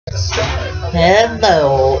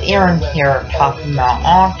Hello, Aaron here talking about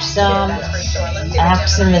autism.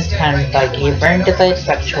 Autism is kind of like a brain delayed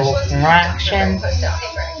sexual interaction,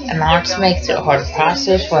 and autism makes it hard to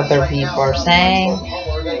process what other people are saying.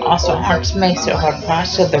 Also, autism makes it hard to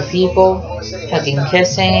process other people hugging,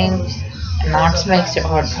 kissing, and autism makes it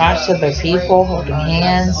hard to process other people holding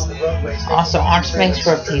hands. Also, autism makes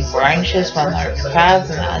sure people are anxious when they're crowds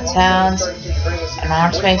and loud sounds. And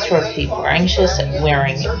autism makes sure people are anxious at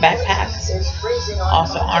wearing backpacks.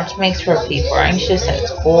 Also, autism makes sure people are anxious at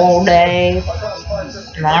school all day.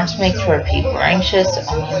 And autism makes sure people are anxious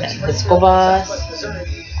on the school bus.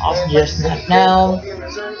 Also, just not know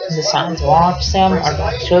the signs of autism are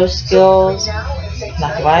lack of social skills,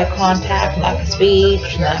 lack of eye contact, lack of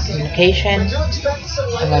speech, lack of communication.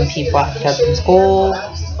 And when people act up in school,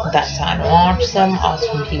 that's sign of autism.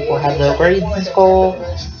 Also, when people have low grades in school,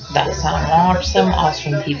 that's sign of autism.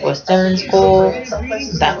 Also, when people STEM in school,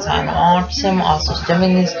 that's sign of autism. Also,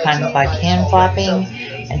 stimming is kind of like hand flapping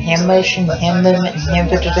and hand motion, hand movement, and hand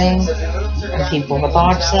fidgeting. And people with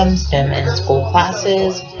autism, STEM in school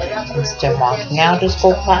classes, and STEM walking out of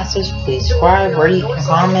school classes. Please subscribe, rate, and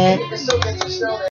comment.